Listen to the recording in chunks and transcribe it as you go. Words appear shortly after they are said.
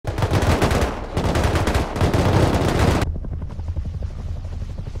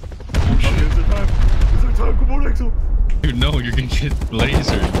Pixel. Dude, no, you're gonna get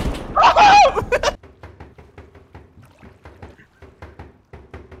lasered.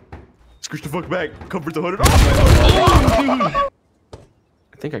 Scooch the fuck back. Comfort the hood. Oh, dude.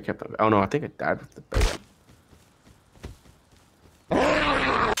 I think I kept that. Oh no, I think I died with the bait.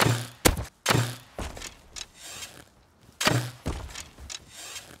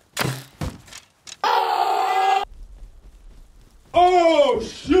 Oh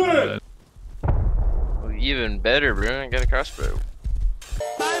shit! Well, even better, bro. I got a crossbow.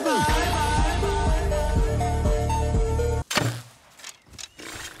 Bye bye.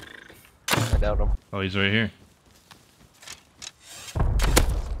 I doubt him. Oh, he's right here.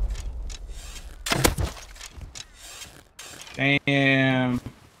 Damn.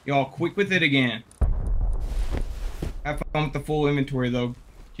 Y'all quick with it again. Have fun with the full inventory though.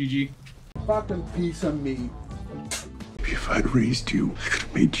 GG. Fucking piece of meat. If I'd raised you,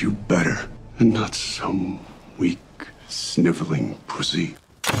 made you better, and not some weak, sniveling pussy.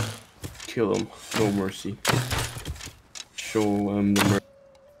 Kill him. No mercy. Show him the mercy.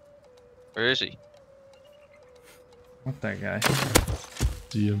 Where is he? What that guy?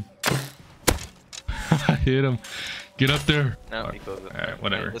 See him. I hit him. Get up there. No, he goes up. Alright,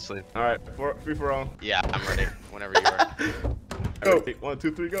 whatever. Let's leave. Alright, free for all. Yeah, I'm ready. Whenever you are. Go. 1,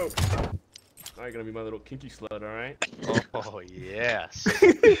 2, 3, go. Now you're gonna be my little kinky slut, alright? Oh, yes.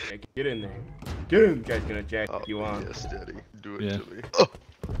 Yeah, get in there. Get in. Guy's gonna jack you on. Yes, daddy. Do it Yeah. to me.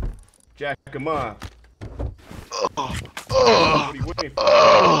 Jack him on. Oh. What are you waiting for?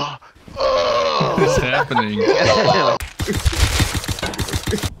 What's happening?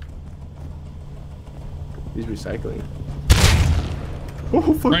 He's recycling.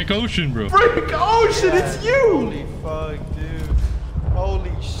 Oh, fuck. Frank Ocean, bro. Frank Ocean, it's you! Holy fuck, dude. Holy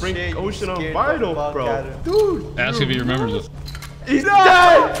Frank shit. Ocean you on scared Vital, the fuck bro. out of- Dude! Ask if he remembers us. He's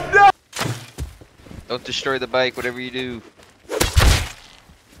dead! No! Don't destroy the bike, whatever you do.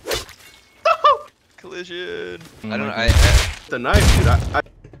 Collision. I don't know. The knife, dude. I...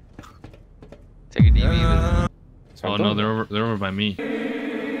 Take a DV. Oh no, they're over by me. There's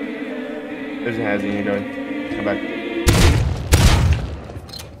a Hazzy here, guy. Come back.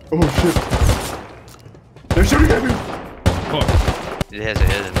 Oh shit. They're shooting at me! Fuck. It has a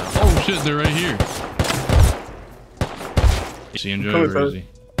head in it. Oh shit, they're right here. Is he injured or is he?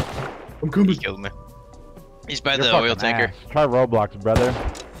 I'm coming. He killed me. He's by the oil tanker. Try Roblox, brother.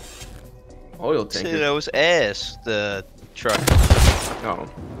 Oil See, tanker. that was ass, the truck. Oh.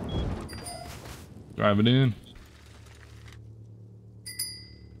 Drive it in.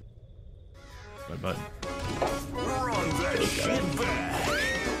 My button. Run that shit back.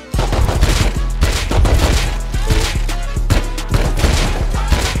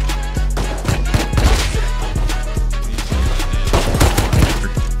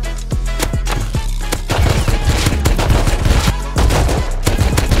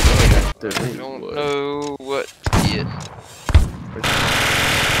 I don't know what yet.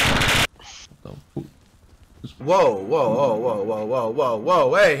 Whoa, whoa, whoa, whoa, whoa, whoa, whoa,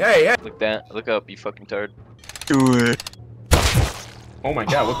 whoa, hey, hey, hey! Look up, you fucking turd. Do it. Oh my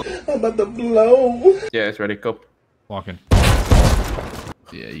god, what the... I'm about to blow. Yeah, it's ready, go. Walking.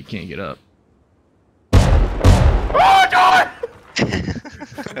 Yeah, you can't get up.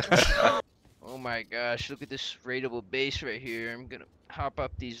 Oh my gosh, look at this raidable base right here. I'm gonna hop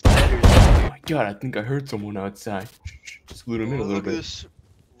up these ladders right Oh here. my god, I think I heard someone outside. Just loot him in a little Look at bit. this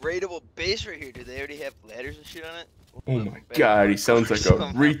raidable base right here. Do they already have ladders and shit on it? Oh my god, he sounds like a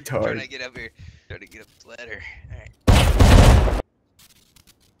Somehow trying retard. to get up here. Trying to get up the ladder. Alright.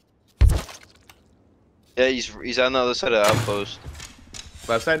 Yeah, he's on the other side of the outpost.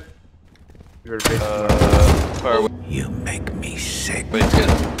 Left side? You heard a face? Far away. You make me sick. But it's good.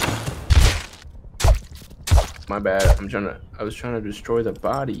 My bad. I was trying to destroy the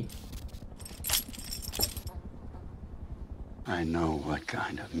body. I know what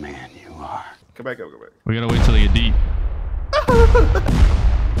kind of man you are. Come back up, go back. We gotta wait till they get deep.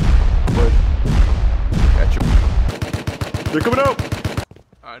 Got you. They're coming out!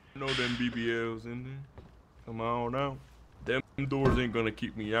 I know them BBLs in there. Come on out. Them doors ain't gonna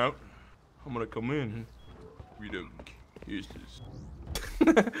keep me out. I'm gonna come in. We them kisses.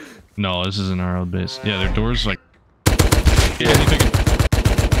 No, this isn't our old base. Yeah, their doors like. Yeah.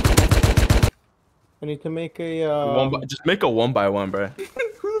 I need to make a, Just make a 1x1, bro.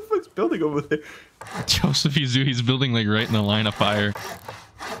 Who the fuck's building over there? Joseph Izu, he's building like right in the line of fire.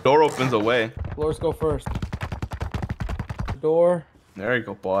 Door opens away. Floors go first. Door. There you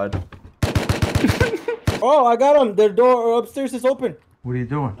go, bud. Oh, I got him. Their door upstairs is open. What are you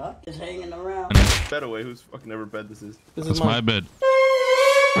doing? Just hanging around. Bed away. Who's fucking ever bed this is? This That's is my mine. bed.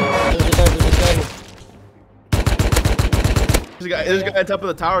 There's a bed, there's a bed. There's a guy on top of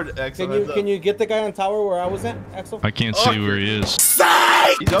the tower, Axel. Can you get the guy on tower where I was at, Axel? I can't see where he is.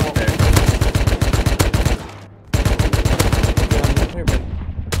 He's up there.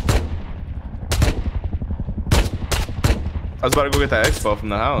 I was about to go get that expo from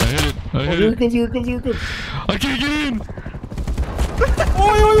the house. I hit it. I hit it. Here it comes. I can't get in.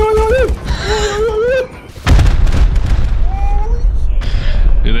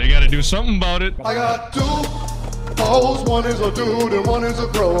 Yeah, they gotta do something about it. I got two hoes, one is a dude and one is a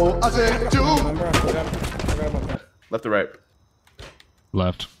bro. I said two. Left or right?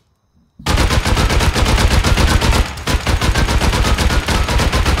 Left.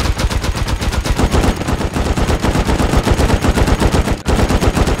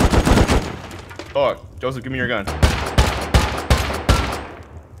 Oh, Joseph, give me your gun.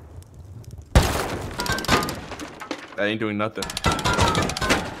 That ain't doing nothing.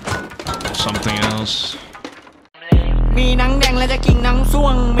 Something else.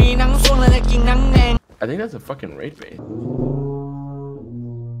 I think that's a fucking raid bait.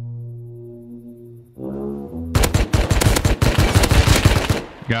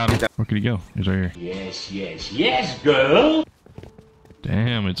 Got him. Where could he go? He's right here. Yes, girl.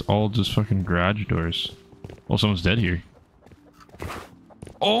 Damn, it's all just fucking garage doors. Oh, someone's dead here.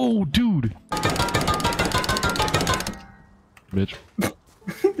 Oh, dude. Bitch.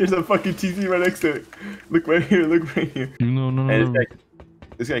 There's a fucking TC right next to it. Look right here. Look right here. No. Hey,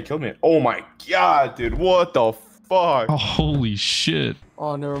 this guy killed me. Oh my god, dude. What the fuck? Oh, holy shit.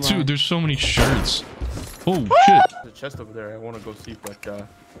 Oh, never mind. Dude, there's so many shirts. Oh, shit. There's a chest over there. I want to go see, but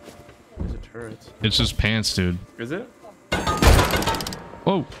there's a turret. It's just pants, dude. Is it?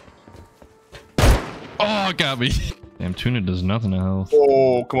 Oh. Oh, it got me. Damn, tuna does nothing to health.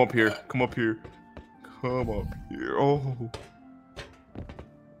 Oh, come up here. Come up here. Come up here. Oh.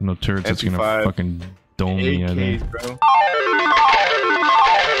 No turrets, it's gonna MP5, fucking dome me, I think. bro.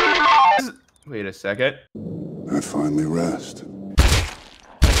 Wait a second. I finally rest.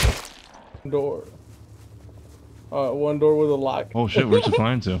 Door. One door with a lock. Oh shit, where's it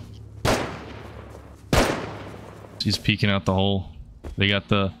flying to? He's peeking out the hole. They got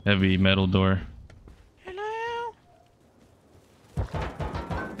the heavy metal door. Hello.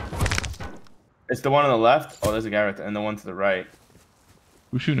 It's the one on the left. Oh, there's a guy right there, and the one to the right.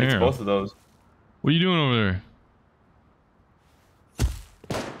 Who's shooting It's arrow? both of those. What are you doing over there?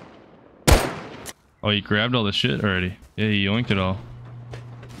 Oh, you grabbed all the shit already. Yeah, you yoinked it all.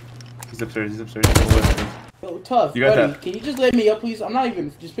 He's upstairs. He's upstairs. He's Yo, tough, You got buddy. that? Can you just let me up, please? I'm not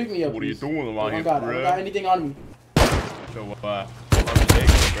even. Just pick me up, What are you please. doing along Oh here, God, I don't got anything on me. So, bruh.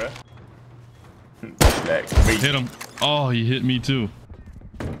 Hit him. Oh, he hit me too.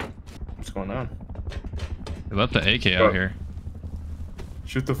 What's going on? They left the AK out here.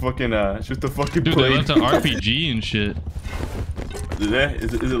 Shoot the fucking Dude, plane. they left the RPG and shit.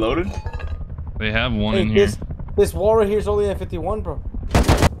 Is it loaded? They have one Hey, in here. this wall right here is only at 51, bro. Yeah.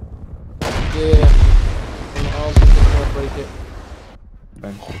 I don't think I'm gonna break it.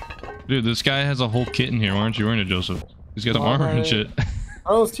 Dude, this guy has a whole kit in here. Why aren't you wearing it, Joseph? He's got armor and shit. I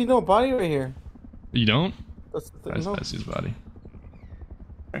don't see no body right here. You don't? That's the thing. That's, No. that's his body.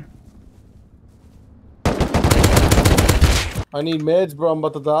 I need meds, bro. I'm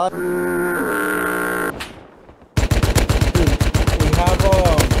about to die. Dude, we have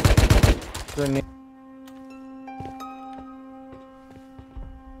grenade.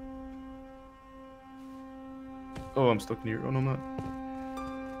 Oh, I'm stuck near. Oh no, I'm not.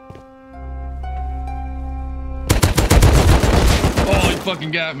 Oh, he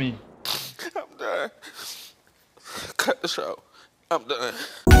fucking got me. I'm done. Cut the show. I'm done.